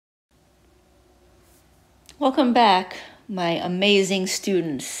Welcome back, my amazing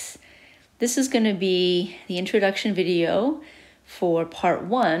students. This is going to be the introduction video for part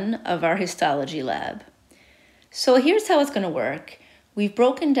 1 of our histology lab. So here's how it's going to work. We've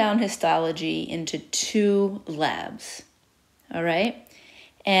broken down histology into 2 labs, all right?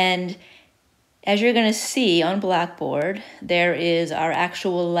 And as you're going to see on Blackboard, there is our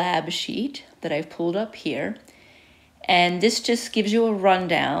actual lab sheet that I've pulled up here. And this just gives you a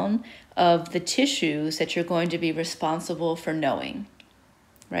rundown of the tissues that you're going to be responsible for knowing,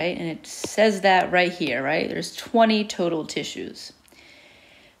 right? And it says that right here, right? There's 20 total tissues.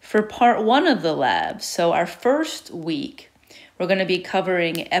 For part 1 of the lab, so our first week, we're going to be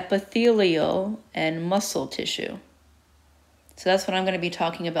covering epithelial and muscle tissue. So that's what I'm going to be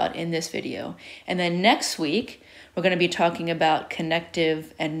talking about in this video. And then next week, we're going to be talking about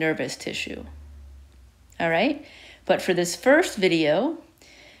connective and nervous tissue. All right? But for this first video,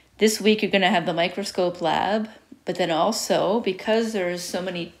 this week you're going to have the microscope lab, but then also, because there's so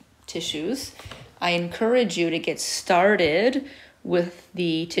many tissues, I encourage you to get started with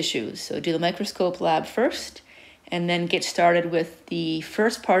the tissues. So do the microscope lab first, and then get started with the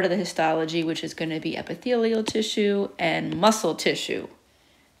first part of the histology, which is going to be epithelial tissue and muscle tissue.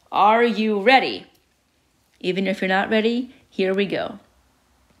 Are you ready? Even if you're not ready, here we go.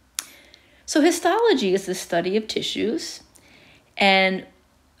 So histology is the study of tissues, and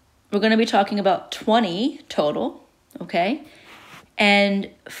we're going to be talking about 20 total, okay? And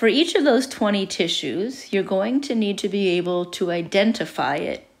for each of those 20 tissues, you're going to need to be able to identify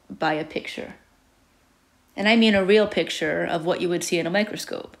it by a picture. And I mean a real picture of what you would see in a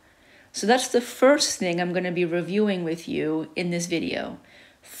microscope. So that's the first thing I'm going to be reviewing with you in this video.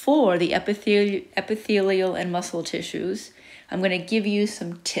 For the epithelial and muscle tissues, I'm going to give you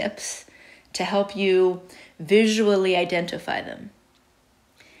some tips to help you visually identify them.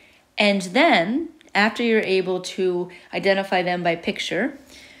 And then, after you're able to identify them by picture,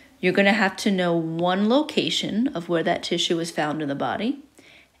 you're going to have to know one location of where that tissue is found in the body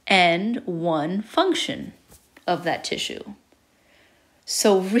and one function of that tissue.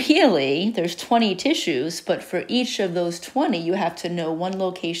 So really, there's 20 tissues, but for each of those 20, you have to know one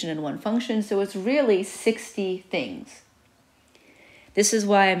location and one function, so it's really 60 things. This is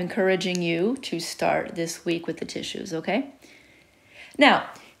why I'm encouraging you to start this week with the tissues, okay? Now,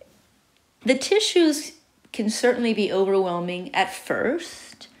 the tissues can certainly be overwhelming at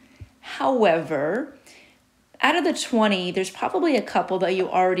first. However, out of the 20, there's probably a couple that you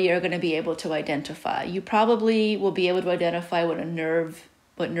already are going to be able to identify. You probably will be able to identify what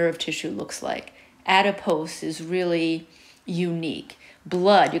nerve tissue looks like. Adipose is really unique.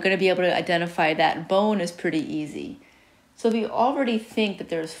 Blood, you're going to be able to identify that. Bone is pretty easy. So if you already think that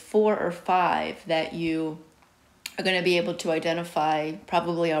there's 4 or 5 that you are going to be able to identify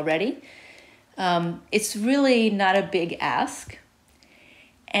probably already, it's really not a big ask.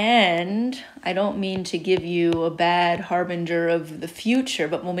 And I don't mean to give you a bad harbinger of the future,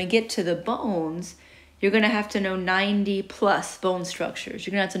 but when we get to the bones, you're going to have to know 90 plus bone structures.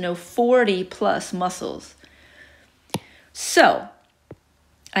 You're going to have to know 40 plus muscles. So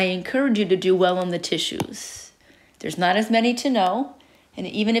I encourage you to do well on the tissues. There's not as many to know, and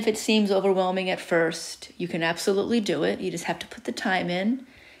even if it seems overwhelming at first, you can absolutely do it. You just have to put the time in,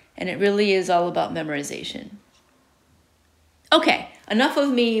 and it really is all about memorization. Okay, enough of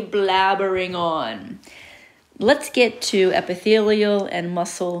me blabbering on. Let's get to epithelial and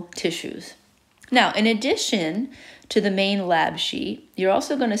muscle tissues. Now, in addition to the main lab sheet, you're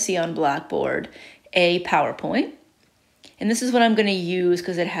also going to see on Blackboard a PowerPoint, and this is what I'm going to use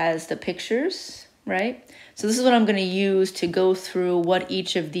because it has the pictures, right? So this is what I'm going to use to go through what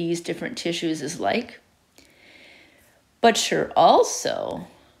each of these different tissues is like. But you're also,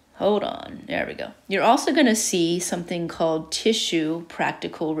 hold on, there we go. You're also going to see something called tissue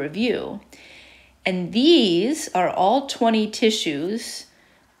practical review. And these are all 20 tissues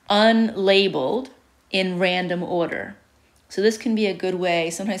unlabeled in random order. So this can be a good way.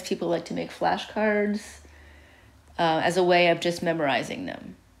 Sometimes people like to make flashcards as a way of just memorizing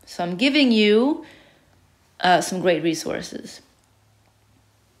them. So I'm giving you some great resources.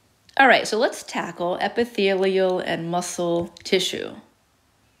 All right, so let's tackle epithelial and muscle tissue.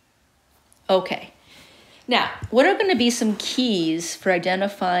 Okay, now what are going to be some keys for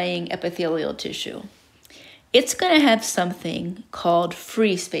identifying epithelial tissue? It's going to have something called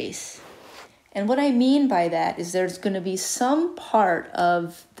free space. And what I mean by that is there's going to be some part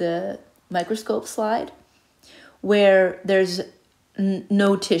of the microscope slide where there's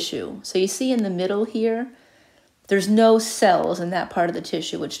no tissue. So you see in the middle here, there's no cells in that part of the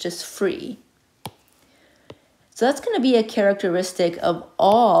tissue. It's just free. So that's going to be a characteristic of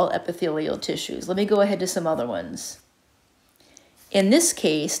all epithelial tissues. Let me go ahead to some other ones. In this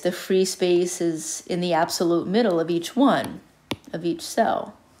case, the free space is in the absolute middle of each one, of each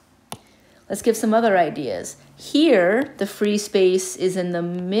cell. Let's give some other ideas. Here, the free space is in the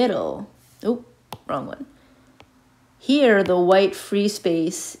middle. Oh, wrong one. Here, the white free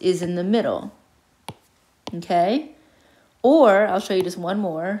space is in the middle. Okay? Or, I'll show you just one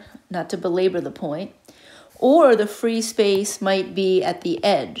more, not to belabor the point. Or the free space might be at the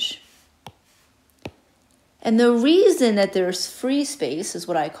edge. And the reason that there's free space, is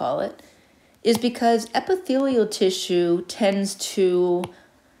what I call it, is because epithelial tissue tends to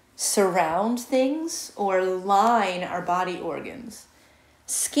surround things or line our body organs.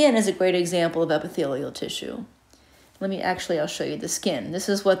 Skin is a great example of epithelial tissue. I'll show you the skin. This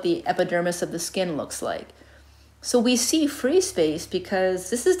is what the epidermis of the skin looks like. So we see free space because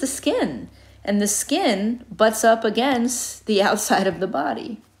this is the skin, and the skin butts up against the outside of the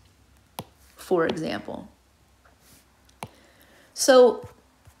body, for example. So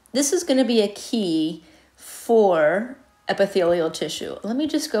this is going to be a key for epithelial tissue. Let me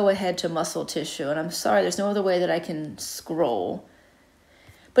just go ahead to muscle tissue, and I'm sorry, there's no other way that I can scroll.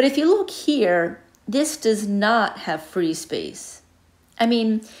 But if you look here, this does not have free space. I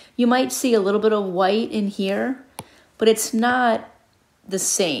mean, you might see a little bit of white in here, but it's not the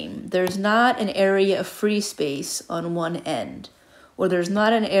same. There's not an area of free space on one end, or there's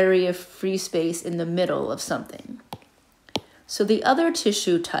not an area of free space in the middle of something. So the other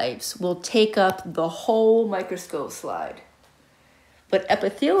tissue types will take up the whole microscope slide. But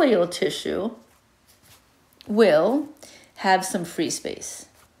epithelial tissue will have some free space.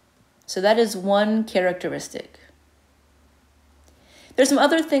 So that is one characteristic. There's some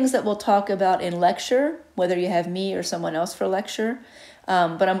other things that we'll talk about in lecture, whether you have me or someone else for lecture.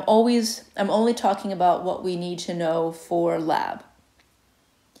 But I'm only talking about what we need to know for lab.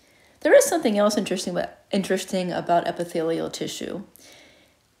 There is something else interesting about epithelial tissue.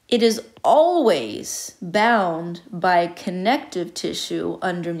 It is always bound by connective tissue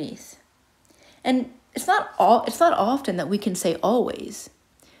underneath. And it's not often that we can say always.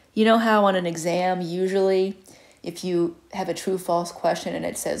 You know how on an exam, usually, if you have a true-false question and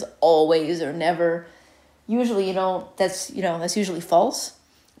it says always or never, usually that's usually false.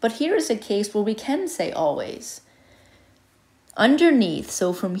 But here is a case where we can say always. Underneath,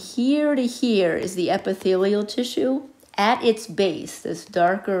 so from here to here, is the epithelial tissue. At its base, this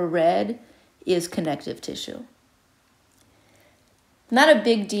darker red is connective tissue. Not a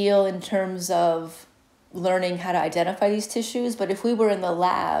big deal in terms of learning how to identify these tissues, but if we were in the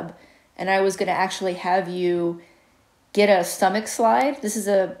lab and I was going to actually have you get a stomach slide,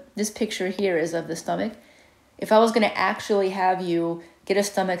 this picture here is of the stomach. If I was going to actually have you get a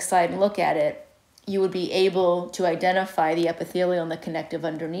stomach slide and look at it, you would be able to identify the epithelial and the connective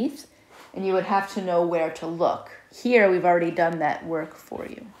underneath, and you would have to know where to look. Here, we've already done that work for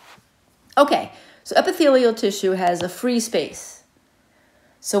you. Okay, so epithelial tissue has a free space.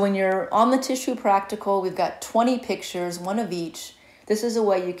 So when you're on the tissue practical, we've got 20 pictures, one of each. This is a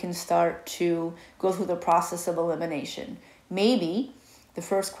way you can start to go through the process of elimination. Maybe the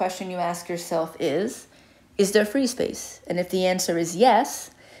first question you ask yourself is there free space? And if the answer is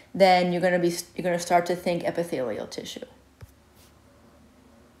yes, then you're going to start to think epithelial tissue.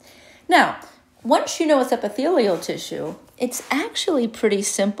 Now, once you know it's epithelial tissue, it's actually pretty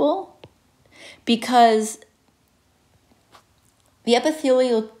simple because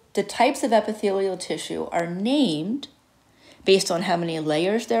the types of epithelial tissue are named based on how many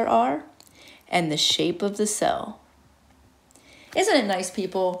layers there are and the shape of the cell. Isn't it nice,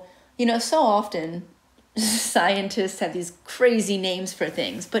 people? So often scientists have these crazy names for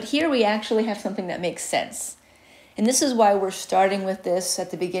things, but here we actually have something that makes sense. And this is why we're starting with this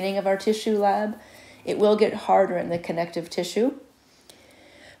at the beginning of our tissue lab. It will get harder in the connective tissue.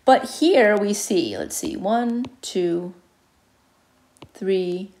 But here we see, let's see, 1, 2,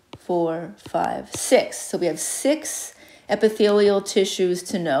 3, 4, 5, 6. So we have 6 epithelial tissues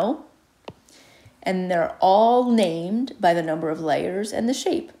to know, and they're all named by the number of layers and the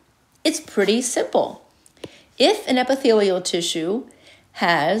shape. It's pretty simple. If an epithelial tissue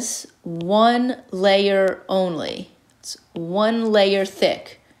has one layer only, it's one layer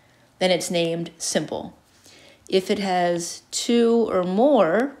thick, then it's named simple. If it has 2 or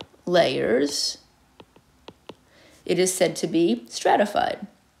more layers, it is said to be stratified.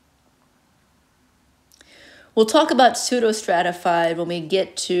 We'll talk about pseudostratified when we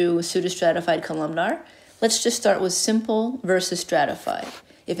get to pseudostratified columnar. Let's just start with simple versus stratified.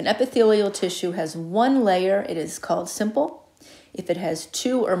 If an epithelial tissue has one layer, it is called simple. If it has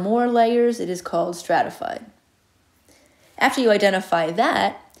 2 or more layers, it is called stratified. After you identify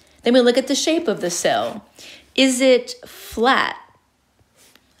that, then we look at the shape of the cell. Is it flat,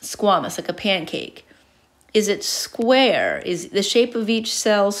 squamous, like a pancake? Is it square? Is the shape of each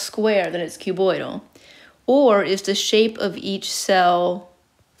cell square, then it's cuboidal? Or is the shape of each cell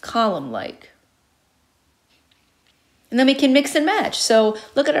column-like? And then we can mix and match. So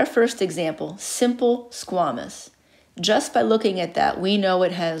look at our first example, simple squamous. Just by looking at that, we know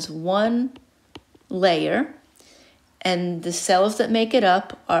it has one layer, and the cells that make it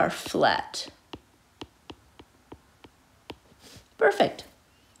up are flat. Perfect.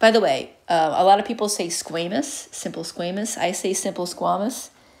 By the way, a lot of people say squamous, simple squamous. I say simple squamous.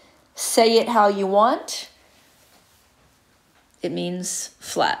 Say it how you want. It means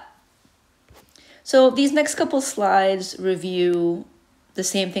flat. So these next couple slides review the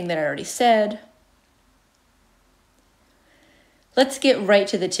same thing that I already said. Let's get right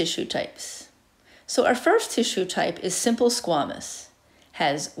to the tissue types. So our first tissue type is simple squamous.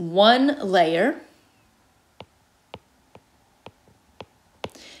 Has one layer,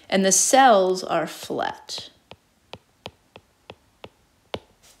 and the cells are flat.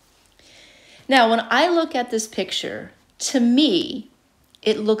 Now, when I look at this picture, to me,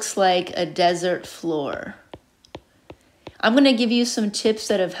 it looks like a desert floor. I'm going to give you some tips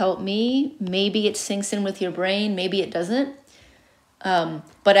that have helped me. Maybe it sinks in with your brain, maybe it doesn't.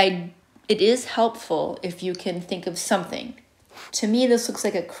 But it is helpful if you can think of something. To me, this looks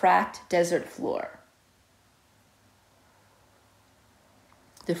like a cracked desert floor.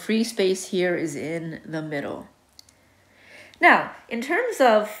 The free space here is in the middle. Now, in terms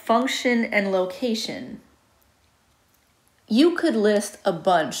of function and location, you could list a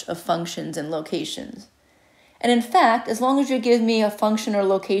bunch of functions and locations. And in fact, as long as you give me a function or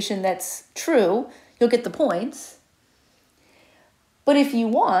location that's true, you'll get the points. But if you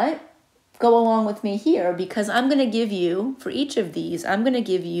want, go along with me here, because I'm going to give you, for each of these, I'm going to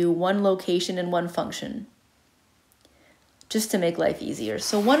give you one location and one function, just to make life easier.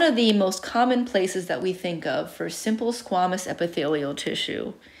 So one of the most common places that we think of for simple squamous epithelial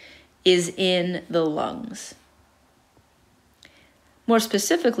tissue is in the lungs. More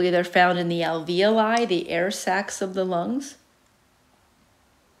specifically, they're found in the alveoli, the air sacs of the lungs.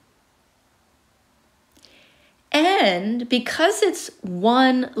 And because it's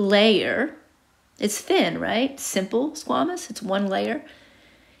one layer, it's thin, right? Simple squamous, it's one layer.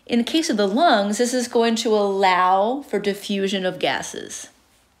 In the case of the lungs, this is going to allow for diffusion of gases.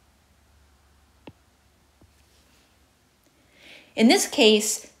 In this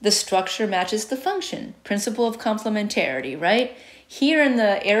case, the structure matches the function, principle of complementarity, right? Here in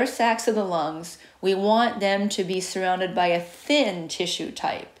the air sacs of the lungs, we want them to be surrounded by a thin tissue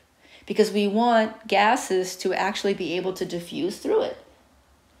type because we want gases to actually be able to diffuse through it.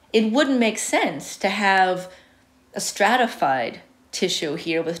 It wouldn't make sense to have a stratified tissue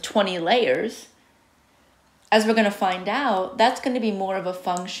here with 20 layers. As we're going to find out, that's going to be more of a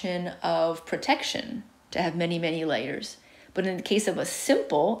function of protection to have many, many layers. But in the case of a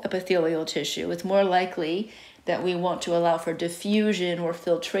simple epithelial tissue, it's more likely that we want to allow for diffusion or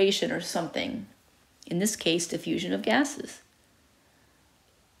filtration or something. In this case, diffusion of gases.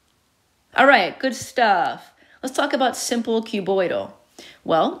 All right, good stuff. Let's talk about simple cuboidal.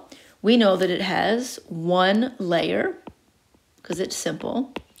 Well, we know that it has one layer because it's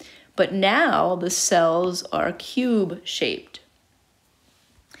simple, but now the cells are cube-shaped.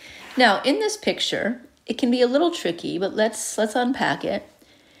 Now, in this picture, it can be a little tricky, but let's unpack it.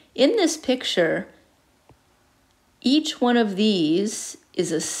 In this picture, each one of these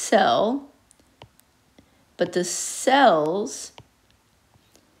is a cell, but the cells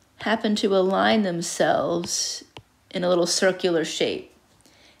happen to align themselves in a little circular shape,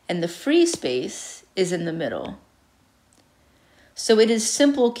 and the free space is in the middle. So it is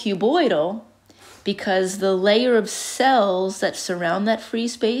simple cuboidal because the layer of cells that surround that free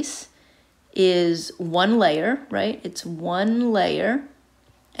space is one layer, right? It's one layer,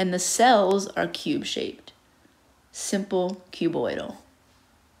 and the cells are cube-shaped. Simple cuboidal.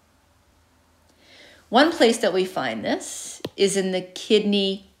 One place that we find this is in the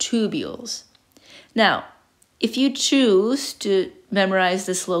kidney tubules. Now, if you choose to memorize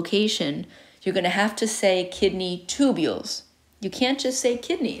this location, you're going to have to say kidney tubules. You can't just say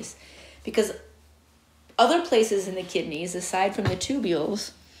kidneys, because other places in the kidneys, aside from the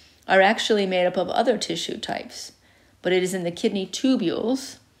tubules, are actually made up of other tissue types. But it is in the kidney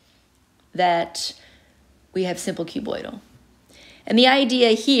tubules that we have simple cuboidal. And the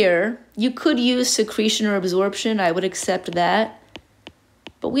idea here, you could use secretion or absorption. I would accept that.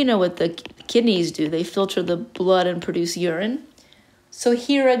 But we know what the kidneys do. They filter the blood and produce urine. So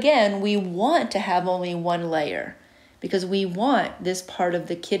here again, we want to have only one layer because we want this part of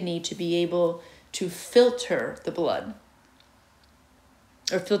the kidney to be able to filter the blood,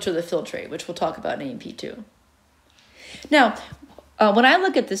 or filter the filtrate, which we'll talk about in A&P2. Now, when I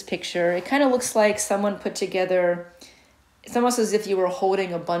look at this picture, it kind of looks like someone put together, it's almost as if you were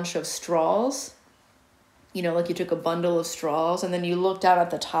holding a bunch of straws, you know, like you took a bundle of straws and then you looked out at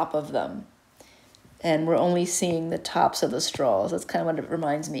the top of them. And we're only seeing the tops of the straws. That's kind of what it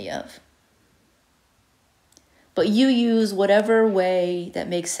reminds me of. But you use whatever way that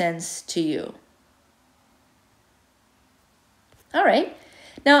makes sense to you. All right.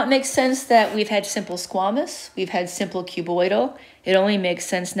 Now it makes sense that we've had simple squamous, we've had simple cuboidal. It only makes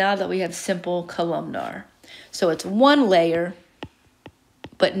sense now that we have simple columnar. So it's one layer,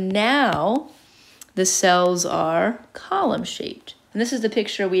 but now the cells are column-shaped. And this is the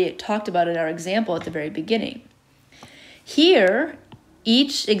picture we talked about in our example at the very beginning. Here,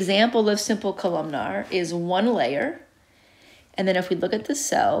 each example of simple columnar is one layer. And then if we look at the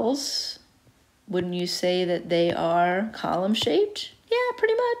cells, wouldn't you say that they are column-shaped? Yeah,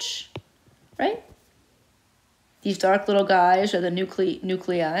 pretty much, right? These dark little guys are the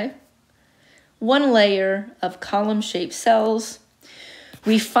nuclei. One layer of column-shaped cells.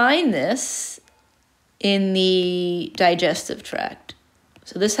 We find this in the digestive tract.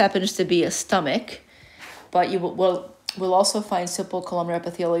 So this happens to be a stomach, but we'll also find simple columnar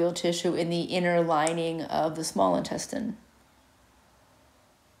epithelial tissue in the inner lining of the small intestine.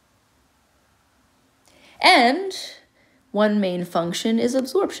 And one main function is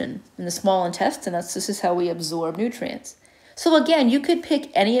absorption. In the small intestine, this is how we absorb nutrients. So again, you could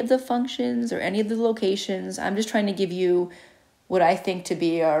pick any of the functions or any of the locations. I'm just trying to give you what I think to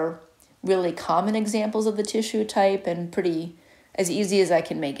be our really common examples of the tissue type and pretty as easy as I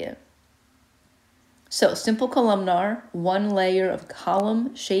can make it. So simple columnar, one layer of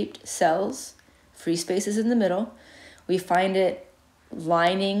column-shaped cells, free spaces in the middle. We find it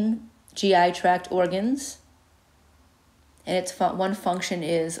lining GI tract organs, and its one function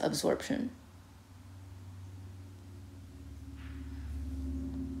is absorption.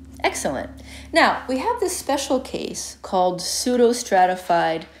 Excellent. Now, we have this special case called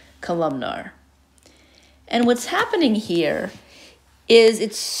pseudostratified columnar. And what's happening here is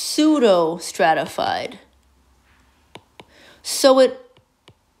it's pseudo-stratified. So it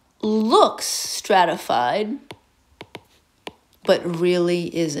looks stratified, but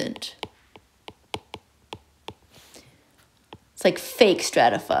really isn't. It's like fake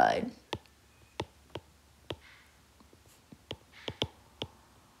stratified.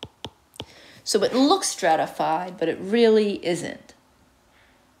 So it looks stratified, but it really isn't.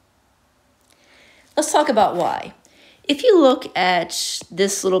 Let's talk about why. If you look at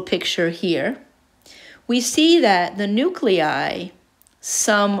this little picture here, we see that the nuclei,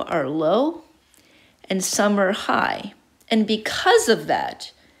 some are low and some are high. And because of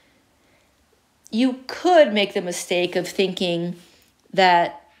that, you could make the mistake of thinking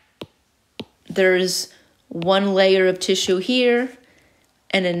that there's one layer of tissue here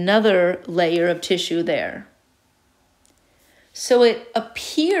and another layer of tissue there. So it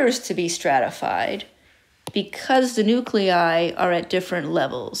appears to be stratified because the nuclei are at different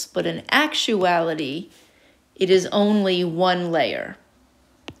levels, but in actuality, it is only one layer.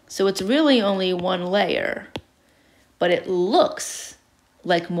 So it's really only one layer, but it looks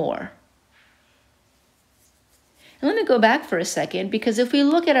like more. And let me go back for a second, because if we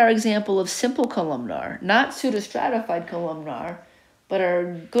look at our example of simple columnar, not pseudostratified columnar, but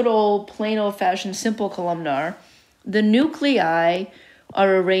our good old plain old-fashioned simple columnar, the nuclei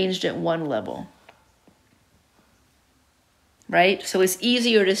are arranged at one level, right? So it's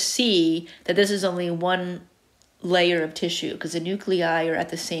easier to see that this is only one layer of tissue because the nuclei are at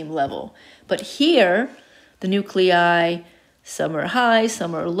the same level. But here, the nuclei, some are high,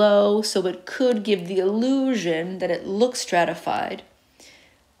 some are low, so it could give the illusion that it looks stratified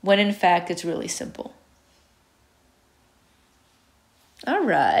when in fact it's really simple. All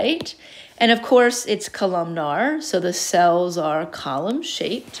right. And of course, it's columnar, so the cells are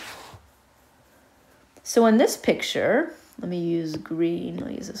column-shaped. So in this picture, let me use green.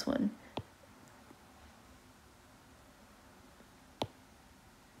 I'll use this one.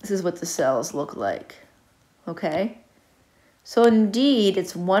 This is what the cells look like, okay? So indeed, it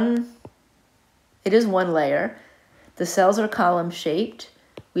is one layer. The cells are column-shaped.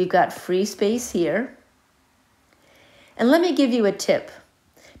 We've got free space here. And let me give you a tip,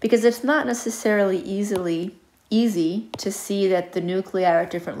 because it's not necessarily easy to see that the nuclei are at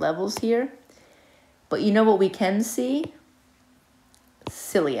different levels here. But you know what we can see?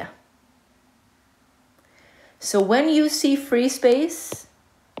 Cilia. So when you see free space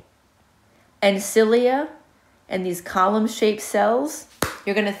and cilia, and these column-shaped cells,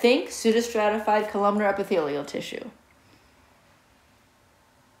 you're going to think pseudostratified columnar epithelial tissue.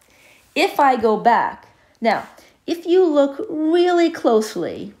 If I go back, now, if you look really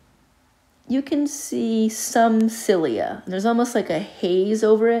closely, you can see some cilia. There's almost like a haze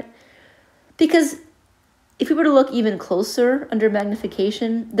over it. Because if we were to look even closer under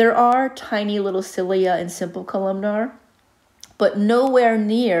magnification, there are tiny little cilia in simple columnar, but nowhere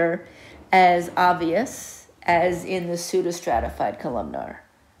near as obvious as in the pseudostratified columnar.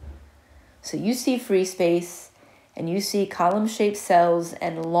 So you see free space, and you see column-shaped cells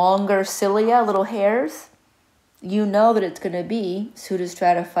and longer cilia, little hairs, you know that it's going to be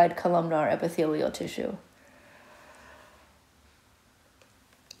pseudostratified columnar epithelial tissue.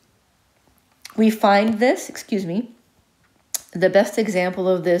 We find this, the best example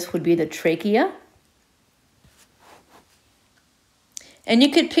of this would be the trachea. And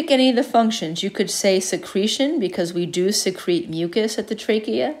you could pick any of the functions. You could say secretion, because we do secrete mucus at the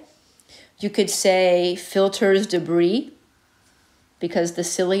trachea. You could say filters debris, because the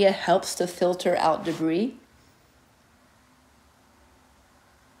cilia helps to filter out debris.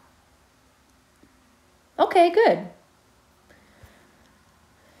 Okay, good.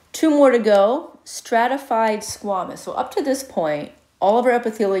 2 more to go. Stratified squamous. So up to this point, all of our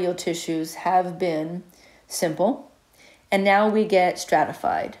epithelial tissues have been simple, and now we get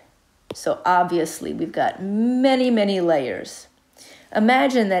stratified. So obviously we've got many, many layers.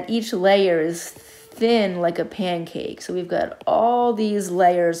 Imagine that each layer is thin like a pancake. So we've got all these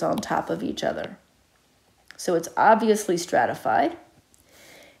layers on top of each other. So it's obviously stratified.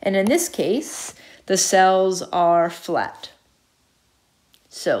 And in this case, the cells are flat.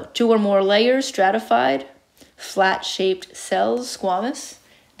 So 2 or more layers, stratified, flat-shaped cells, squamous.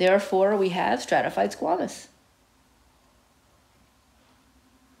 Therefore, we have stratified squamous.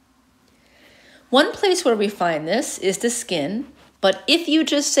 One place where we find this is the skin, but if you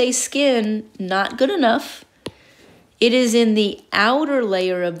just say skin, not good enough. It is in the outer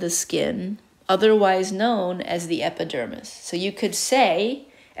layer of the skin, otherwise known as the epidermis. So you could say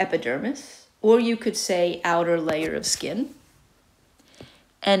epidermis, or you could say outer layer of skin.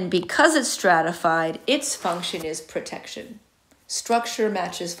 And because it's stratified, its function is protection. Structure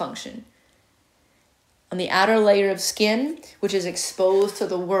matches function. On the outer layer of skin, which is exposed to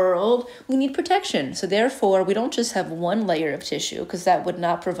the world, we need protection. So therefore, we don't just have one layer of tissue, because that would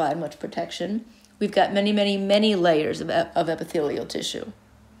not provide much protection. We've got many, many, many layers of epithelial tissue.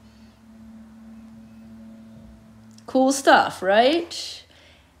 Cool stuff, right?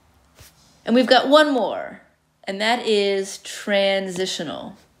 And we've got one more, and that is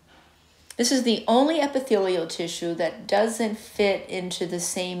transitional. This is the only epithelial tissue that doesn't fit into the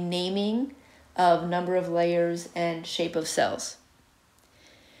same naming of number of layers and shape of cells.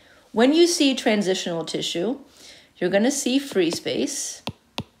 When you see transitional tissue, you're going to see free space,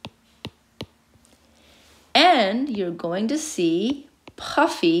 and you're going to see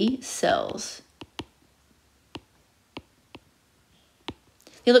puffy cells.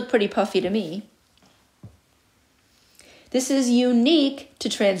 They look pretty puffy to me. This is unique to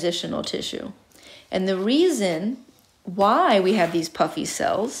transitional tissue. And the reason why we have these puffy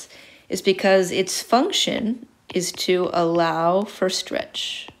cells is because its function is to allow for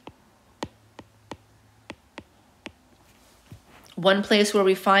stretch. One place where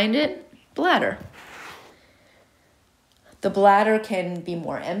we find it, bladder. The bladder can be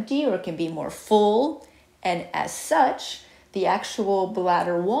more empty or it can be more full, and as such, the actual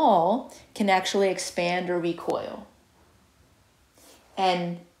bladder wall can actually expand or recoil.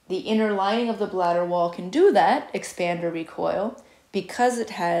 And the inner lining of the bladder wall can do that, expand or recoil, because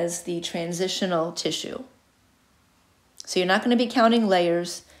it has the transitional tissue. So you're not going to be counting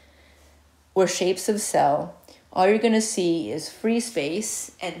layers or shapes of cell. All you're going to see is free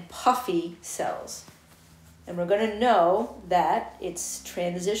space and puffy cells. And we're going to know that it's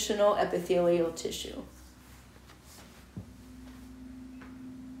transitional epithelial tissue.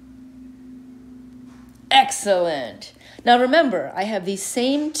 Excellent. Now remember, I have these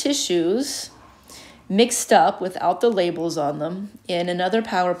same tissues mixed up without the labels on them in another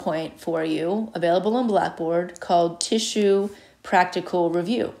PowerPoint for you, available on Blackboard, called Tissue Practical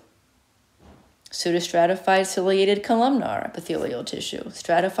Review. Pseudostratified ciliated columnar epithelial tissue,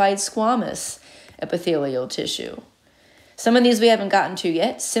 stratified squamous epithelial tissue. Some of these we haven't gotten to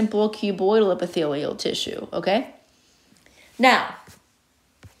yet, simple cuboidal epithelial tissue, okay? Now,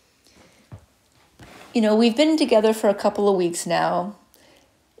 we've been together for a couple of weeks now.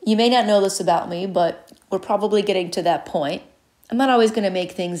 You may not know this about me, but we're probably getting to that point. I'm not always going to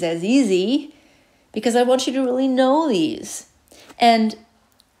make things as easy because I want you to really know these. And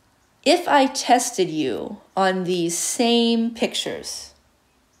if I tested you on these same pictures?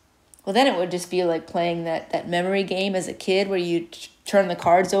 Well, then it would just be like playing that memory game as a kid where you turn the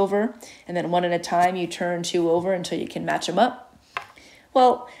cards over and then one at a time you turn 2 over until you can match them up.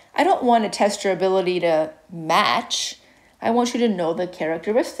 Well, I don't want to test your ability to match. I want you to know the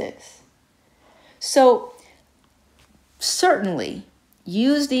characteristics. So certainly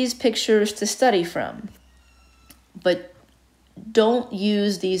use these pictures to study from, but don't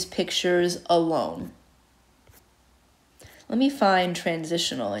use these pictures alone. Let me find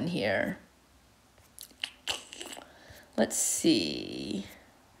transitional in here. Let's see.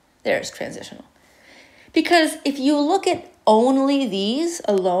 There's transitional. Because if you look at only these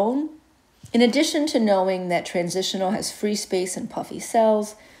alone, in addition to knowing that transitional has free space and puffy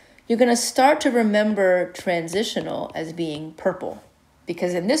cells, you're going to start to remember transitional as being purple.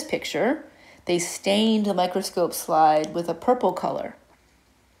 Because in this picture, they stained the microscope slide with a purple color.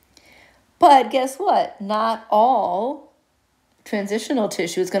 But guess what? Not all transitional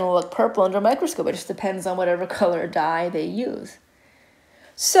tissue is going to look purple under a microscope. It just depends on whatever color dye they use.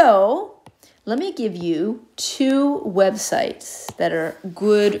 So let me give you 2 websites that are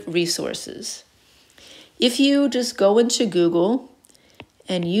good resources. If you just go into Google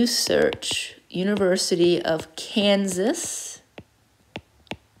and you search University of Kansas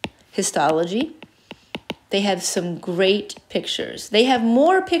Histology, they have some great pictures. They have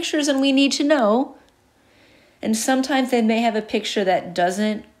more pictures than we need to know. And sometimes they may have a picture that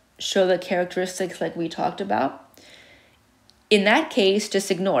doesn't show the characteristics like we talked about. In that case, just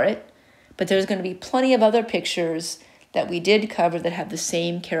ignore it. But there's going to be plenty of other pictures that we did cover that have the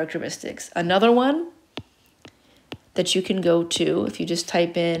same characteristics. Another one that you can go to if you just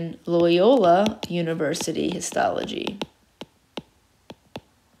type in Loyola University Histology.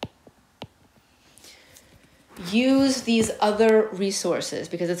 Use these other resources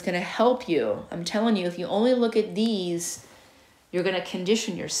because it's going to help you. I'm telling you, if you only look at these, you're going to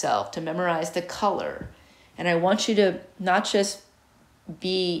condition yourself to memorize the color. And I want you to not just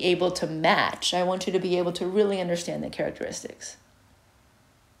be able to match, I want you to be able to really understand the characteristics.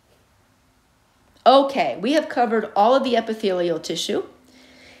 Okay, we have covered all of the epithelial tissue.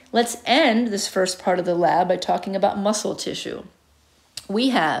 Let's end this first part of the lab by talking about muscle tissue. We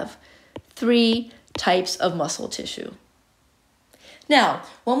have 3 types of muscle tissue. Now,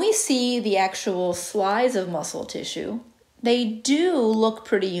 when we see the actual slides of muscle tissue, they do look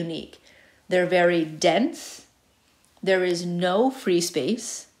pretty unique. They're very dense. There is no free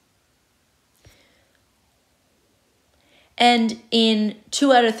space. And in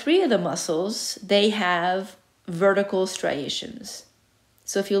 2 out of 3 of the muscles, they have vertical striations.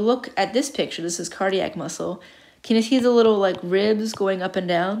 So if you look at this picture, this is cardiac muscle. Can you see the little like ribs going up and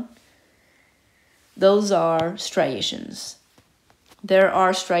down? Those are striations. There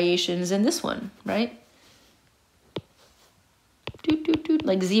are striations in this one, right?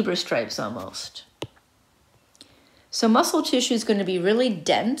 Like zebra stripes almost. So muscle tissue is going to be really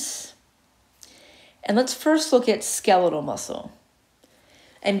dense. And let's first look at skeletal muscle.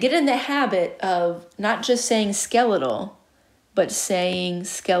 And get in the habit of not just saying skeletal, but saying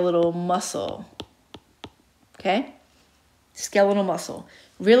skeletal muscle. Okay? Skeletal muscle.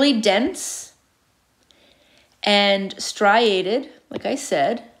 Really dense and striated, like I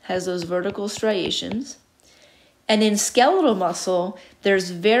said, has those vertical striations. And in skeletal muscle, there's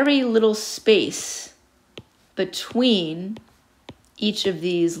very little space between each of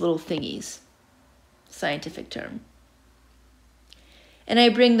these little thingies. Scientific term. And I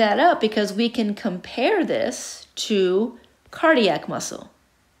bring that up because we can compare this to cardiac muscle.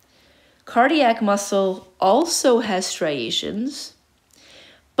 Cardiac muscle also has striations,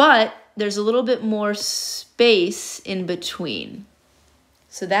 but there's a little bit more space in between.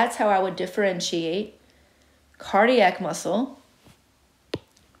 So that's how I would differentiate cardiac muscle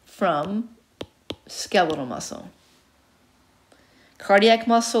from skeletal muscle. Cardiac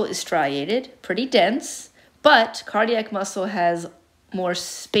muscle is striated, pretty dense, but cardiac muscle has more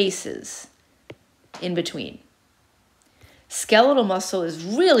spaces in between. Skeletal muscle is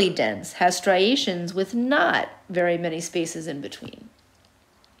really dense, has striations with not very many spaces in between.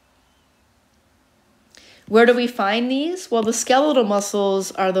 Where do we find these? Well, the skeletal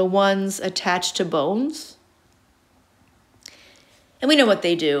muscles are the ones attached to bones. And we know what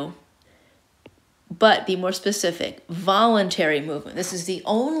they do. But be more specific, voluntary movement. This is the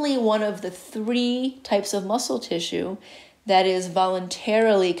only one of the 3 types of muscle tissue that is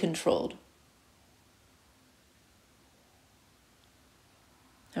voluntarily controlled.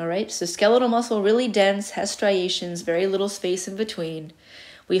 All right, so skeletal muscle, really dense, has striations, very little space in between.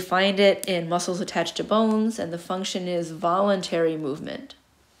 We find it in muscles attached to bones, and the function is voluntary movement.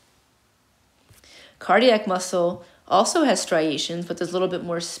 Cardiac muscle also has striations, but there's a little bit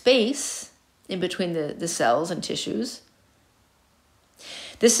more space in between the cells and tissues.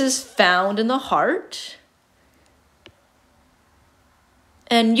 This is found in the heart.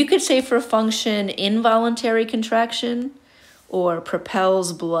 And you could say for function, involuntary contraction or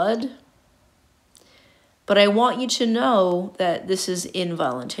propels blood. But I want you to know that this is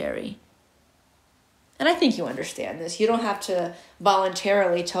involuntary. And I think you understand this. You don't have to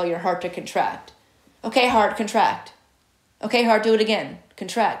voluntarily tell your heart to contract. Okay, heart, contract. Okay, heart, do it again.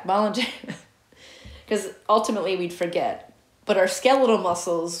 Contract, voluntarily. Because ultimately we'd forget. But our skeletal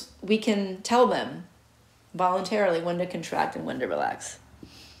muscles, we can tell them voluntarily when to contract and when to relax.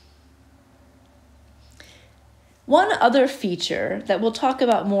 One other feature that we'll talk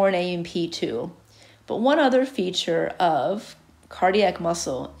about more in A&P too, but one other feature of cardiac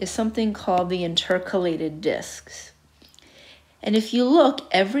muscle is something called the intercalated discs. And if you look,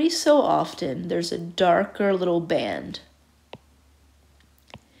 every so often, there's a darker little band.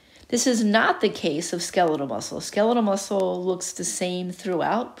 This is not the case of skeletal muscle. Skeletal muscle looks the same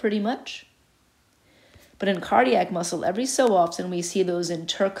throughout, pretty much. But in cardiac muscle, every so often, we see those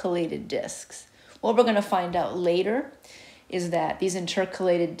intercalated discs. What we're going to find out later is that these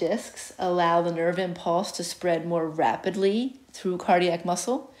intercalated discs allow the nerve impulse to spread more rapidly through cardiac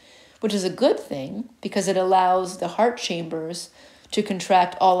muscle, which is a good thing because it allows the heart chambers to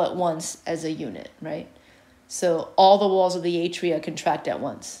contract all at once as a unit, right? So all the walls of the atria contract at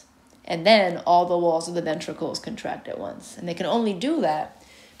once, and then all the walls of the ventricles contract at once. And they can only do that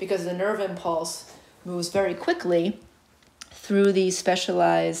because the nerve impulse moves very quickly through these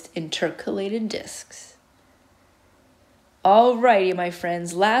specialized intercalated discs. Alrighty, my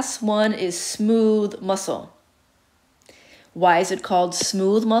friends, last one is smooth muscle. Why is it called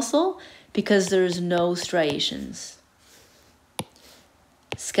smooth muscle? Because there's no striations.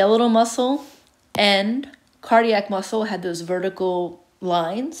 Skeletal muscle and cardiac muscle had those vertical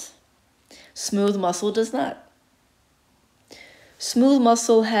lines. Smooth muscle does not. Smooth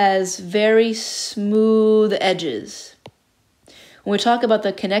muscle has very smooth edges. When we talk about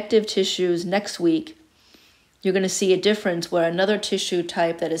the connective tissues next week, you're going to see a difference where another tissue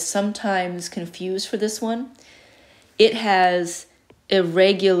type that is sometimes confused for this one, it has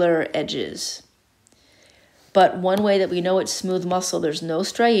irregular edges. But one way that we know it's smooth muscle, there's no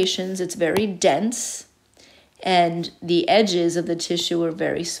striations, it's very dense, and the edges of the tissue are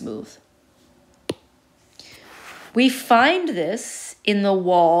very smooth. We find this in the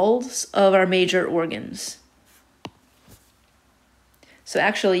walls of our major organs. So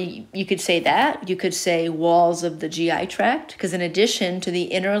actually, you could say that. You could say walls of the GI tract, because in addition to the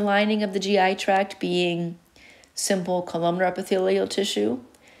inner lining of the GI tract being simple columnar epithelial tissue,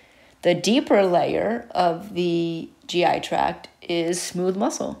 the deeper layer of the GI tract is smooth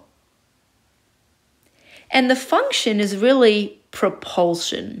muscle. And the function is really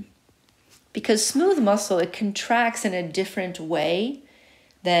propulsion, because smooth muscle, it contracts in a different way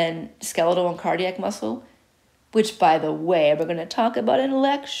than skeletal and cardiac muscle, which, by the way, we're going to talk about in a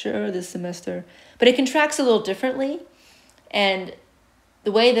lecture this semester. But it contracts a little differently. And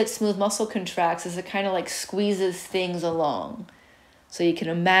the way that smooth muscle contracts is it kind of like squeezes things along. So you can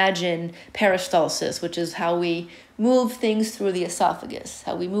imagine peristalsis, which is how we move things through the esophagus,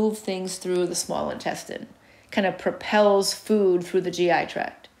 how we move things through the small intestine. Kind of propels food through the GI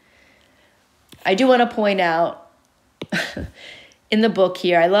tract. I do want to point out in the book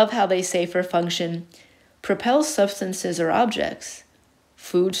here, I love how they say for function, propel substances or objects,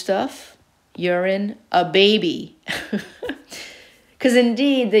 foodstuff, urine, a baby. Because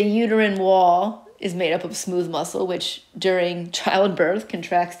indeed, the uterine wall is made up of smooth muscle, which during childbirth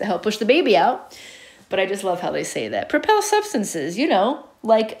contracts to help push the baby out. But I just love how they say that. Propel substances, you know,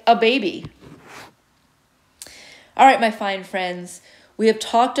 like a baby. All right, my fine friends, we have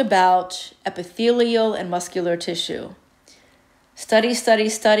talked about epithelial and muscular tissue. Study, study,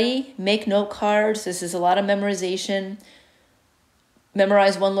 study, make note cards. This is a lot of memorization.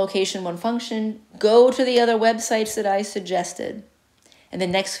 Memorize one location, one function. Go to the other websites that I suggested. And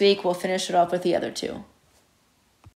then next week, we'll finish it off with the other two.